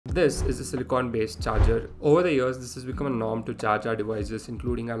This is a silicon-based charger. Over the years, this has become a norm to charge our devices,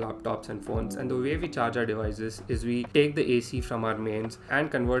 including our laptops and phones. And the way we charge our devices is we take the AC from our mains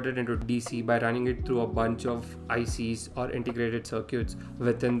and convert it into DC by running it through a bunch of ICs or integrated circuits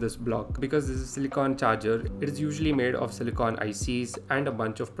within this block. Because this is a silicon charger, it is usually made of silicon ICs and a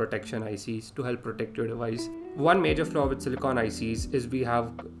bunch of protection ICs to help protect your device. One major flaw with silicon ICs is we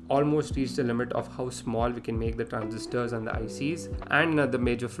have almost reached the limit of how small we can make the transistors and the ICs. And another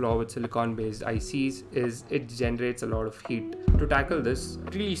major flaw with silicon based ICs is it generates a lot of heat. To tackle this,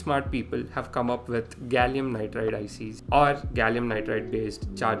 really smart people have come up with gallium nitride ICs or gallium nitride based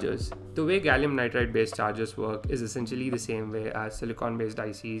chargers. The way gallium nitride based chargers work is essentially the same way as silicon based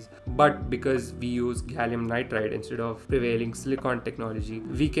ICs, but because we use gallium nitride instead of prevailing silicon technology,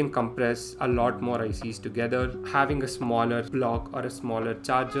 we can compress a lot more ICs together. Having a smaller block or a smaller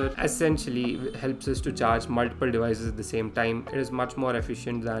charger essentially helps us to charge multiple devices at the same time. It is much more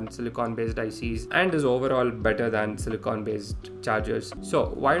efficient than silicon based ICs and is overall better than silicon based chargers.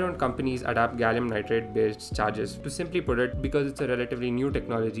 So why don't companies adapt gallium nitride based chargers? To simply put it, because it's a relatively new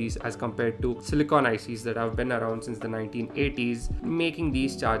technology as compared to silicon ICs that have been around since the 1980s, making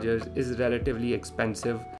these chargers is relatively expensive